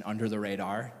famous and under the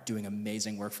radar doing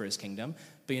amazing work for his kingdom.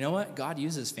 But you know what? God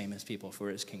uses famous people for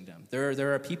his kingdom.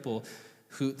 There are people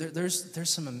who, there's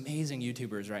some amazing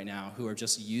YouTubers right now who are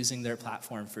just using their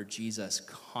platform for Jesus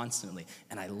constantly.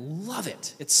 And I love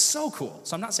it. It's so cool.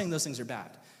 So I'm not saying those things are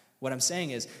bad. What I'm saying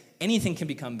is anything can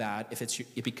become bad if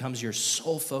it becomes your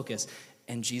sole focus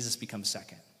and Jesus becomes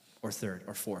second or third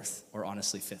or fourth or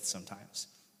honestly fifth sometimes.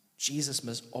 Jesus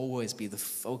must always be the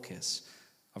focus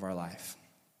of our life.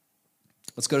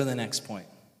 Let's go to the next point.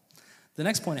 The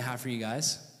next point I have for you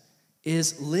guys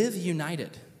is live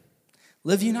united.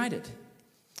 Live united.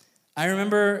 I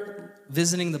remember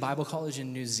visiting the Bible college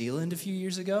in New Zealand a few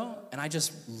years ago, and I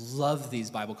just love these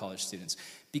Bible college students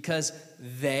because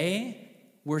they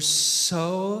were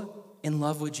so in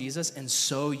love with Jesus and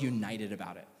so united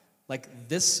about it. Like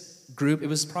this group, it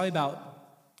was probably about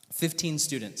 15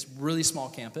 students, really small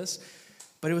campus,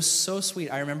 but it was so sweet.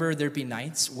 I remember there'd be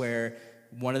nights where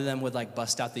one of them would like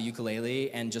bust out the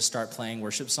ukulele and just start playing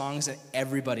worship songs, and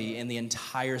everybody in the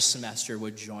entire semester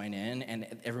would join in, and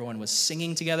everyone was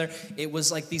singing together. It was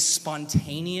like these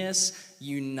spontaneous,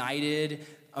 united,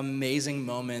 amazing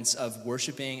moments of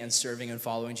worshiping and serving and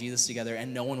following Jesus together,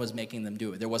 and no one was making them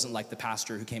do it. There wasn't like the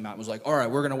pastor who came out and was like, all right,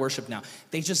 we're going to worship now.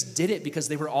 They just did it because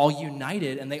they were all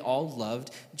united and they all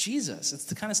loved Jesus. It's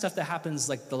the kind of stuff that happens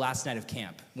like the last night of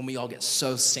camp when we all get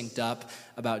so synced up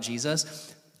about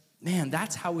Jesus. Man,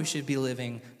 that's how we should be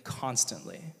living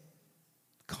constantly.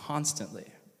 Constantly.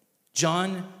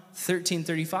 John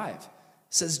 13:35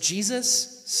 says,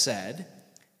 Jesus said,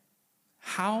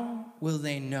 how will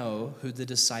they know who the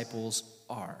disciples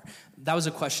are? That was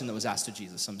a question that was asked to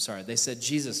Jesus. I'm sorry. They said,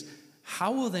 Jesus,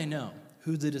 how will they know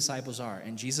who the disciples are?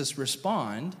 And Jesus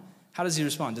how does he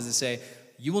respond? Does it say,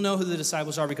 you will know who the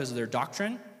disciples are because of their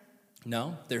doctrine?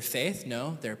 No. Their faith?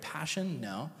 No. Their passion?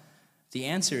 No. The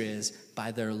answer is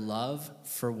by their love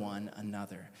for one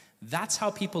another. That's how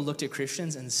people looked at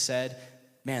Christians and said,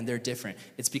 man, they're different.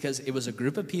 It's because it was a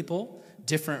group of people,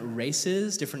 different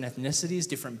races, different ethnicities,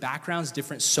 different backgrounds,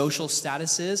 different social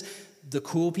statuses, the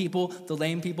cool people, the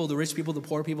lame people, the rich people, the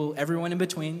poor people, everyone in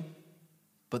between.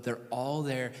 But they're all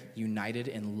there united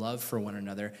in love for one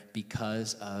another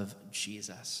because of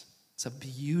Jesus. It's a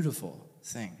beautiful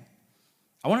thing.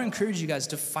 I want to encourage you guys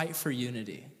to fight for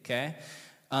unity, okay?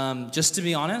 Just to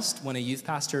be honest, when a youth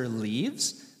pastor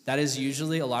leaves, that is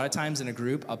usually a lot of times in a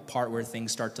group, a part where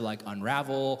things start to like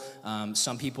unravel.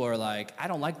 Some people are like, I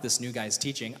don't like this new guy's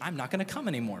teaching. I'm not going to come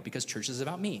anymore because church is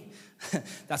about me.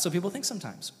 That's what people think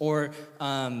sometimes. Or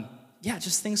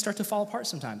just things start to fall apart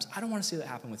sometimes. I don't want to see that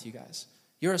happen with you guys.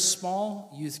 You're a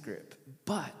small youth group,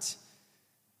 but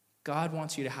God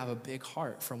wants you to have a big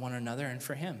heart for one another and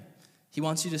for him. He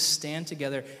wants you to stand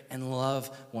together and love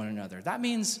one another. That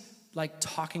means like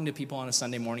talking to people on a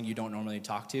Sunday morning you don't normally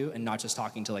talk to, and not just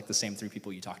talking to like the same 3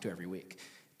 people you talk to every week.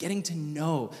 Getting to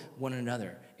know one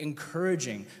another,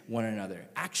 encouraging one another,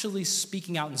 actually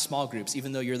speaking out in small groups,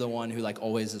 even though you're the one who like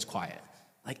always is quiet.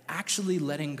 Like actually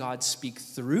letting God speak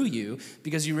through you,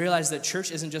 because you realize that church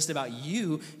isn't just about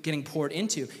you getting poured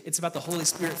into. It's about the Holy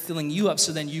Spirit filling you up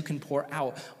so then you can pour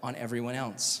out on everyone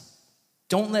else.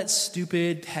 Don't let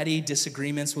stupid, petty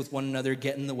disagreements with one another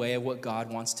get in the way of what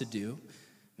God wants to do.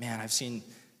 Man, I've seen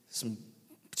some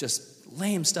just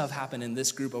lame stuff happen in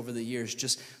this group over the years,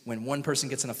 just when one person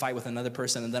gets in a fight with another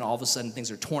person and then all of a sudden things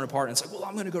are torn apart and it's like, well,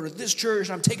 I'm going to go to this church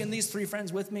and I'm taking these 3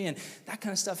 friends with me, and that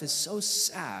kind of stuff is so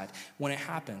sad when it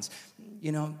happens.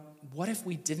 You know, what if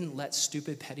we didn't let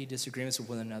stupid, petty disagreements with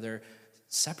one another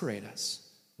separate us?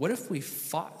 What if we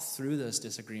fought through those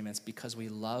disagreements because we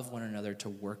love one another to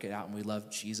work it out and we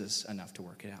love Jesus enough to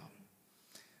work it out?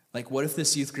 Like, what if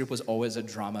this youth group was always a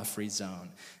drama-free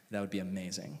zone? That would be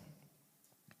amazing.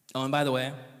 Oh, and by the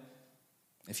way,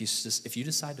 if you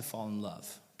decide to fall in love,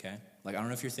 okay? Like, I don't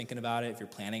know if you're thinking about it, if you're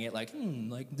planning it, like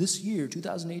this year,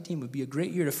 2018, would be a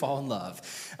great year to fall in love.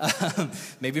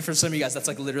 Maybe for some of you guys, that's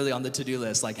like literally on the to-do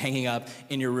list, like hanging up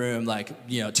in your room, like,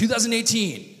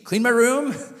 2018, clean my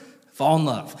room, fall in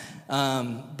love.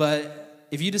 But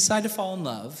if you decide to fall in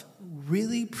love,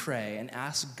 really pray and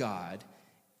ask God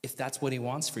if that's what he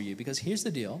wants for you. Because here's the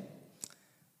deal.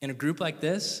 In a group like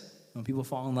this, when people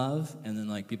fall in love and then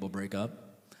like people break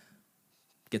up,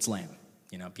 it gets lame.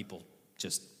 People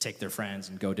just take their friends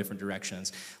and go different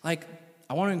directions. Like,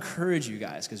 I want to encourage you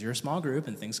guys, because you're a small group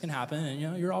and things can happen,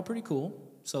 and you're all pretty cool.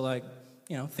 So like,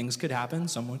 things could happen.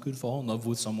 Someone could fall in love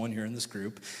with someone here in this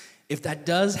group. If that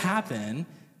does happen,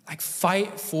 like,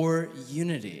 fight for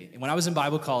unity. When I was in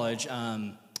Bible college,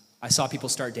 I saw people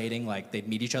start dating, like they'd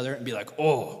meet each other and be like,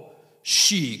 oh,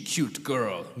 she cute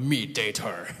girl, me date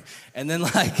her. And then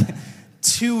like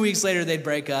 2 weeks later, they'd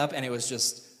break up and it was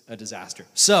just a disaster.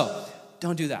 So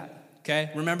don't do that.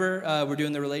 Okay, remember we're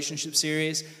doing the relationship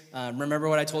series. Remember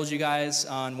what I told you guys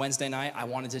on Wednesday night? I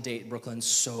wanted to date Brooklyn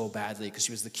so badly because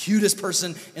she was the cutest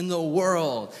person in the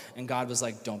world. And God was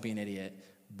like, don't be an idiot.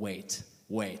 Wait.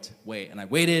 And I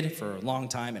waited for a long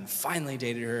time and finally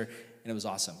dated her, and it was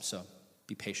awesome. So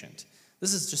be patient.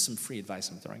 This is just some free advice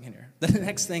I'm throwing in here. The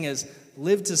next thing is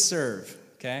live to serve,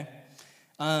 okay?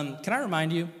 Can I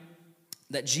remind you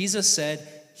that Jesus said,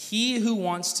 he who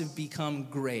wants to become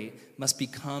great must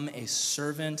become a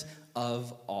servant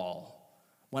of all.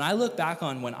 When I look back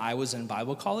on when I was in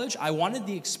Bible college, I wanted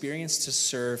the experience to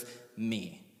serve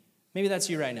me. Maybe that's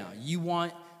you right now. You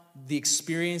want the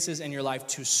experiences in your life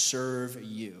to serve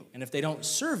you. And if they don't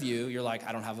serve you, you're like,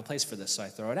 I don't have a place for this, so I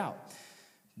throw it out.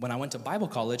 When I went to Bible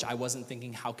college, I wasn't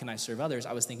thinking, how can I serve others?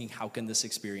 I was thinking, how can this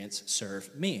experience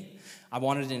serve me? I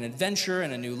wanted an adventure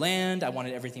and a new land. I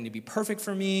wanted everything to be perfect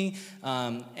for me,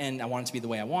 and I wanted it to be the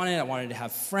way I wanted. I wanted to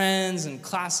have friends and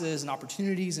classes and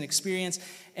opportunities and experience,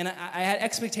 and I had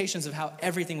expectations of how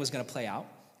everything was going to play out.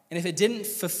 And if it didn't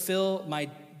fulfill my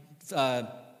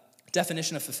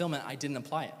definition of fulfillment, I didn't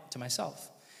apply it to myself.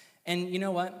 And you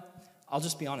know what? I'll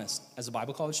just be honest. As a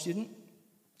Bible college student,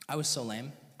 I was so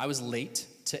lame. I was late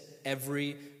to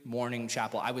every morning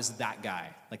chapel. I was that guy,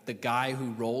 like the guy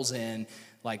who rolls in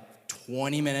like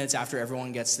 20 minutes after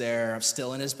everyone gets there,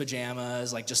 still in his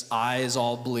pajamas, like just eyes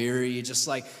all bleary, just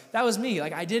like, that was me.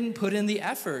 Like I didn't put in the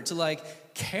effort to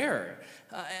like care.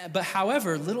 But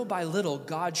however, little by little,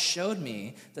 God showed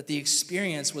me that the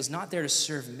experience was not there to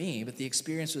serve me, but the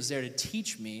experience was there to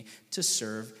teach me to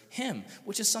serve him,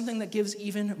 which is something that gives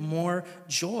even more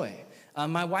joy.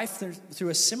 My wife, through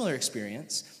a similar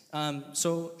experience,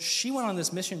 so she went on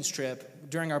this missions trip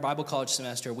during our Bible college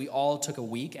semester. We all took a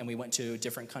week and we went to a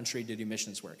different country to do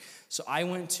missions work. So I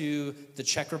went to the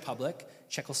Czech Republic,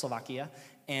 Czechoslovakia,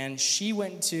 and she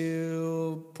went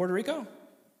to Puerto Rico?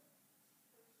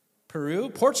 Peru?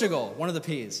 Portugal, one of the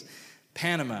P's.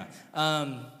 Panama.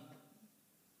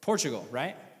 Portugal,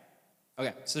 right?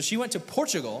 Okay, so she went to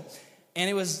Portugal, and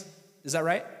it was, is that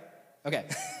right? Okay,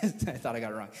 I thought I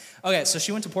got it wrong. Okay, so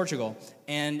she went to Portugal,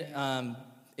 and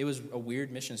it was a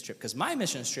weird missions trip, because my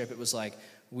missions trip, it was like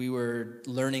we were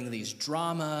learning these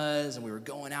dramas, and we were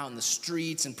going out in the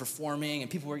streets and performing,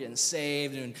 and people were getting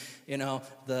saved, and, you know,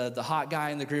 the hot guy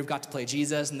in the group got to play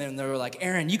Jesus, and then they were like,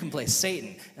 Aaron, you can play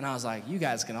Satan. And I was like, you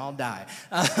guys can all die.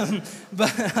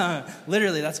 But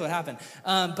literally, that's what happened.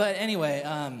 But anyway,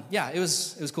 yeah, it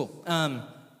was cool.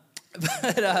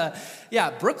 But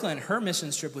yeah, Brooklyn, her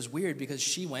missions trip was weird because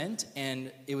she went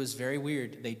and it was very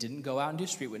weird. They didn't go out and do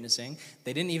street witnessing.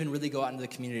 They didn't even really go out into the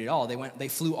community at all. They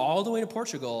flew all the way to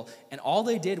Portugal, and all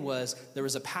they did was there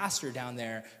was a pastor down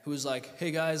there who was like,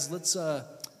 hey guys, let's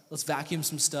vacuum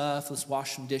some stuff, let's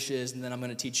wash some dishes, and then I'm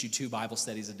going to teach you 2 Bible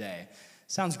studies a day.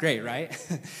 Sounds great, right?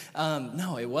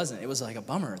 No, it wasn't. It was like a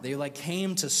bummer. They like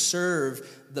came to serve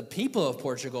the people of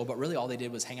Portugal, but really all they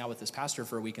did was hang out with this pastor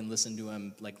for a week and listen to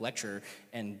him like lecture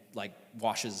and like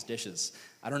wash his dishes.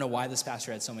 I don't know why this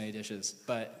pastor had so many dishes,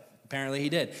 but apparently he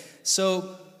did.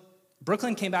 So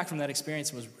Brooklyn came back from that experience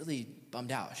and was really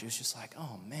bummed out. She was just like,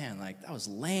 oh man, like that was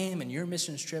lame, and your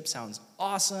missions trip sounds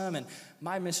awesome, and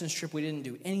my missions trip, we didn't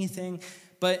do anything.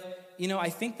 But, you know, I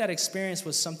think that experience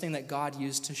was something that God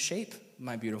used to shape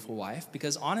my beautiful wife,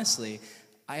 because honestly,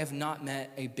 I have not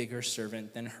met a bigger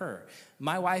servant than her.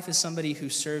 My wife is somebody who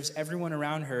serves everyone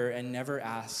around her and never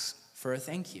asks for a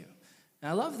thank you. And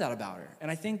I love that about her.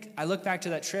 And I think I look back to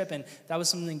that trip, and that was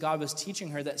something God was teaching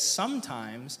her, that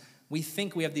sometimes we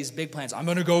think we have these big plans. I'm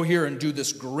going to go here and do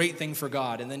this great thing for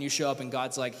God. And then you show up and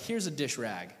God's like, here's a dish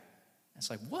rag. And it's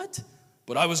like, what?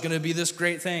 But I was going to be this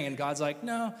great thing. And God's like,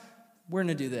 no, we're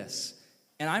going to do this.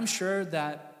 And I'm sure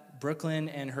that Brooklyn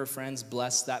and her friends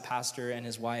blessed that pastor and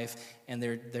his wife and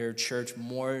their church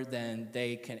more than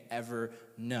they can ever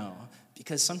know.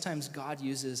 Because sometimes God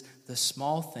uses the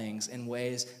small things in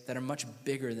ways that are much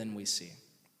bigger than we see.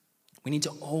 We need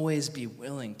to always be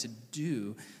willing to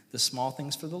do the small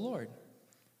things for the Lord.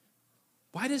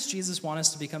 Why does Jesus want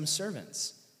us to become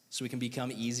servants? So we can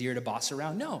become easier to boss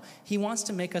around? No, he wants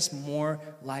to make us more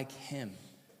like him.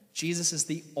 Jesus is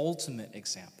the ultimate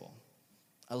example.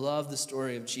 I love the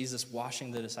story of Jesus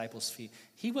washing the disciples' feet.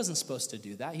 He wasn't supposed to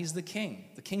do that. He's the king.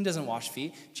 The king doesn't wash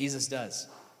feet. Jesus does.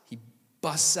 He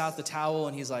busts out the towel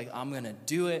and he's like, I'm going to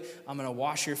do it. I'm going to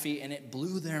wash your feet. And it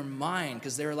blew their mind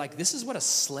because they were like, this is what a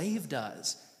slave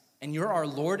does. And you're our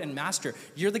Lord and master.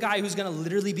 You're the guy who's going to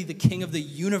literally be the king of the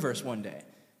universe one day.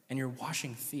 And you're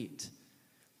washing feet.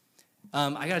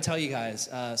 I got to tell you guys,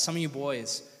 some of you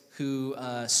boys who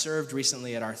served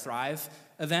recently at our Thrive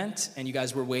event, and you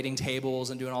guys were waiting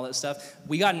tables and doing all that stuff,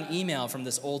 we got an email from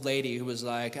this old lady who was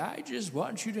like, I just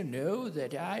want you to know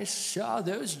that I saw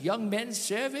those young men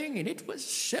serving, and it was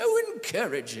so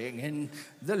encouraging, and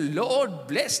the Lord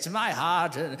blessed my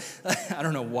heart. And I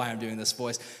don't know why I'm doing this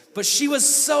voice, but she was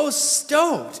so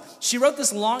stoked. She wrote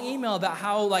this long email about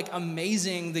how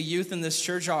amazing the youth in this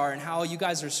church are and how you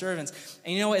guys are servants.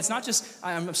 And you know what? It's not just,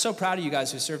 I'm so proud of you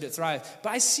guys who served at Thrive, but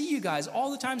I see you guys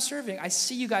all the time serving. I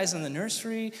see you guys in the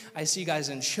nursery. I see you guys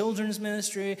in children's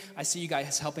ministry. I see you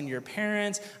guys helping your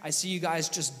parents. I see you guys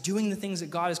just doing the things that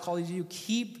God has called you to do.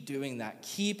 Keep doing that.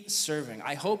 Keep serving.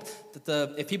 I hope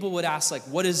that if people would ask,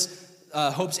 what is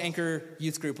Hope's Anchor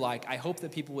Youth Group like? I hope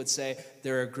that people would say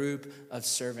they're a group of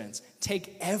servants.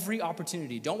 Take every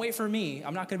opportunity. Don't wait for me.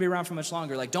 I'm not going to be around for much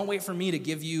longer. Don't wait for me to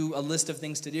give you a list of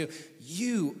things to do.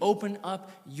 You open up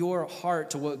your heart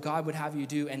to what God would have you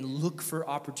do and look for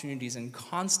opportunities and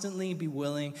constantly be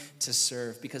willing to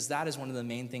serve, because that is one of the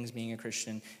main things being a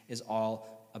Christian is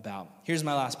all about. Here's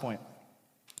my last point.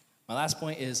 My last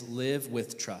point is live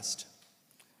with trust.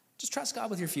 Just trust God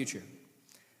with your future.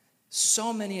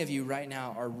 So many of you right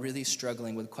now are really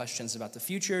struggling with questions about the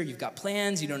future. You've got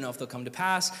plans, you don't know if they'll come to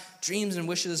pass. Dreams and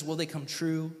wishes, will they come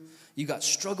true? You've got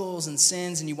struggles and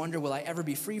sins, and you wonder, will I ever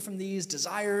be free from these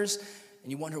desires?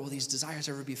 And you wonder, will these desires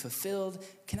ever be fulfilled?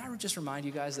 Can I just remind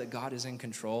you guys that God is in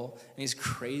control, and he's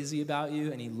crazy about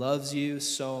you, and he loves you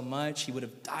so much. He would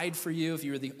have died for you if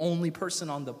you were the only person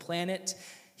on the planet.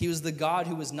 He was the God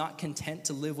who was not content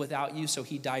to live without you, so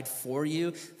he died for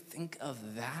you. Think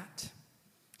of that.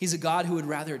 He's a God who would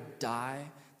rather die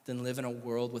than live in a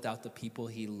world without the people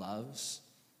he loves.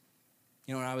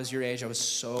 You know, when I was your age, I was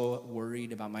so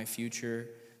worried about my future.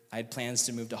 I had plans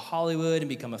to move to Hollywood and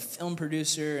become a film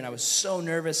producer, and I was so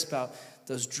nervous about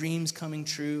those dreams coming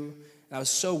true. And I was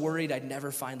so worried I'd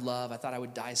never find love. I thought I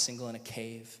would die single in a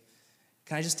cave.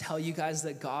 Can I just tell you guys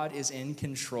that God is in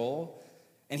control?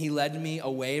 And he led me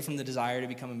away from the desire to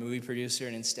become a movie producer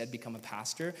and instead become a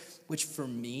pastor, which for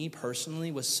me personally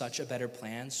was such a better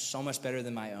plan, so much better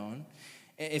than my own.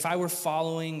 If I were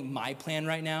following my plan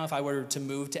right now, if I were to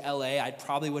move to LA, I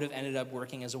probably would have ended up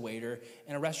working as a waiter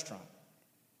in a restaurant.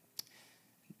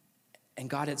 And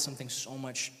God had something so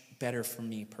much better for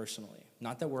me personally.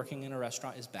 Not that working in a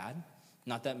restaurant is bad,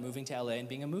 not that moving to LA and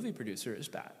being a movie producer is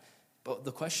bad. But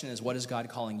the question is, what is God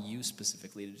calling you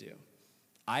specifically to do?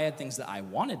 I had things that I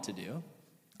wanted to do.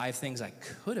 I have things I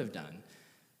could have done.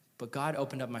 But God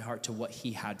opened up my heart to what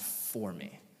he had for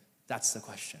me. That's the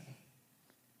question.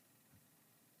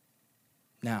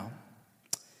 Now,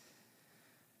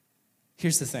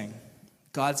 here's the thing.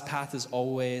 God's path is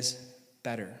always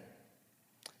better.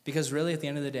 Because really, at the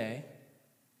end of the day,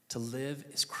 to live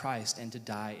is Christ and to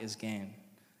die is gain.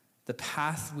 The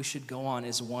path we should go on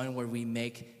is one where we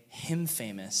make him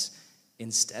famous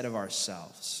instead of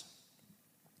ourselves.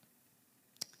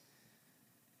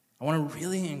 I want to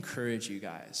really encourage you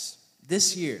guys,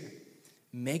 this year,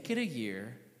 make it a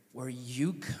year where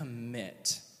you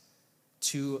commit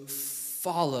to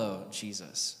follow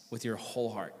Jesus with your whole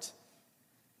heart.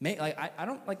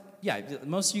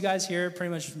 Most of you guys here, pretty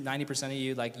much 90% of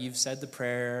you, you've said the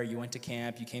prayer, you went to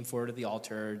camp, you came forward to the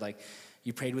altar,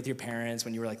 you prayed with your parents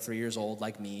when you were 3 years old,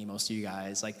 like me, most of you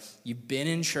guys. You've been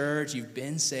in church, you've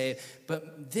been saved.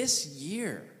 But this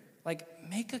year,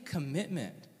 make a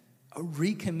commitment, a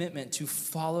recommitment to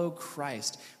follow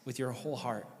Christ with your whole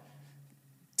heart.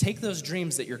 Take those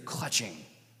dreams that you're clutching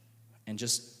and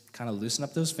just kind of loosen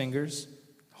up those fingers,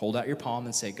 hold out your palm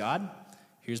and say, God,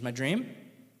 here's my dream.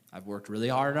 I've worked really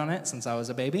hard on it since I was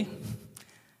a baby.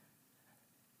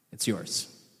 It's yours.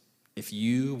 If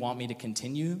you want me to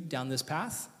continue down this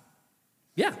path,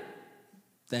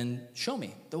 then show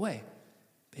me the way.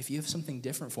 But if you have something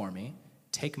different for me,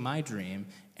 take my dream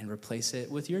and replace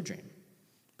it with your dream.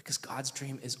 Because God's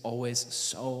dream is always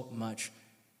so much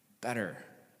better.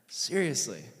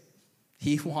 Seriously.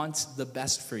 He wants the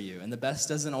best for you. And the best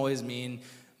doesn't always mean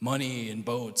money and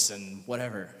boats and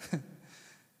whatever.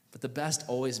 But the best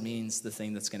always means the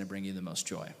thing that's going to bring you the most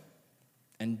joy.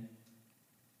 And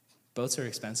boats are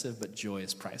expensive, but joy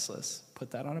is priceless.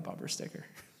 Put that on a bumper sticker.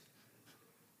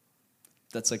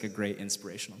 That's a great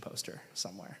inspirational poster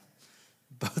somewhere.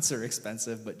 Boats are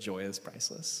expensive, but joy is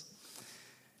priceless.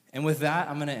 And with that,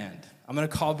 I'm going to end. I'm going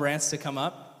to call Brance to come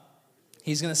up.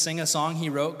 He's going to sing a song he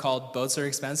wrote called Boats Are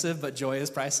Expensive, but Joy is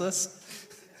Priceless.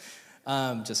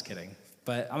 Just kidding.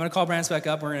 But I'm going to call Brance back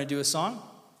up. We're going to do a song.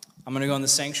 I'm going to go in the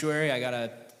sanctuary. I got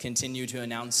to continue to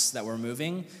announce that we're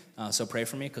moving. So pray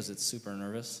for me because it's super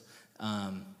nervous.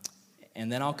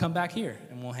 And then I'll come back here,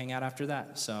 and we'll hang out after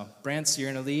that. So, Brantz,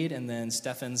 you're going to lead, and then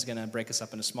Stefan's going to break us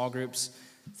up into small groups.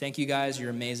 Thank you, guys. You're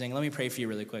amazing. Let me pray for you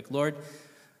really quick. Lord,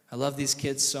 I love these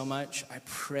kids so much. I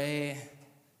pray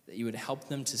that you would help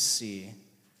them to see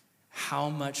how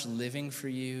much living for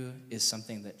you is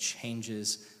something that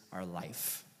changes our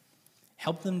life.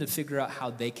 Help them to figure out how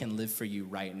they can live for you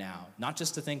right now. Not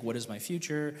just to think, what is my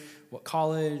future? What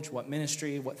college? What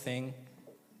ministry? What thing?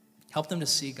 Help them to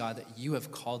see, God, that you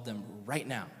have called them right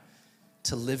now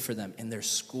to live for them in their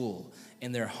school,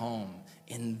 in their home,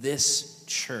 in this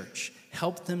church.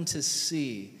 Help them to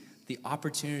see the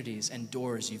opportunities and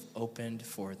doors you've opened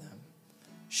for them.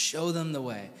 Show them the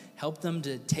way. Help them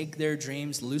to take their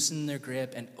dreams, loosen their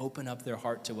grip, and open up their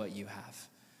heart to what you have.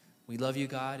 We love you,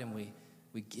 God, and we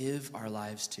give our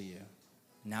lives to you.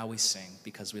 Now we sing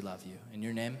because we love you. In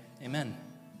your name, amen.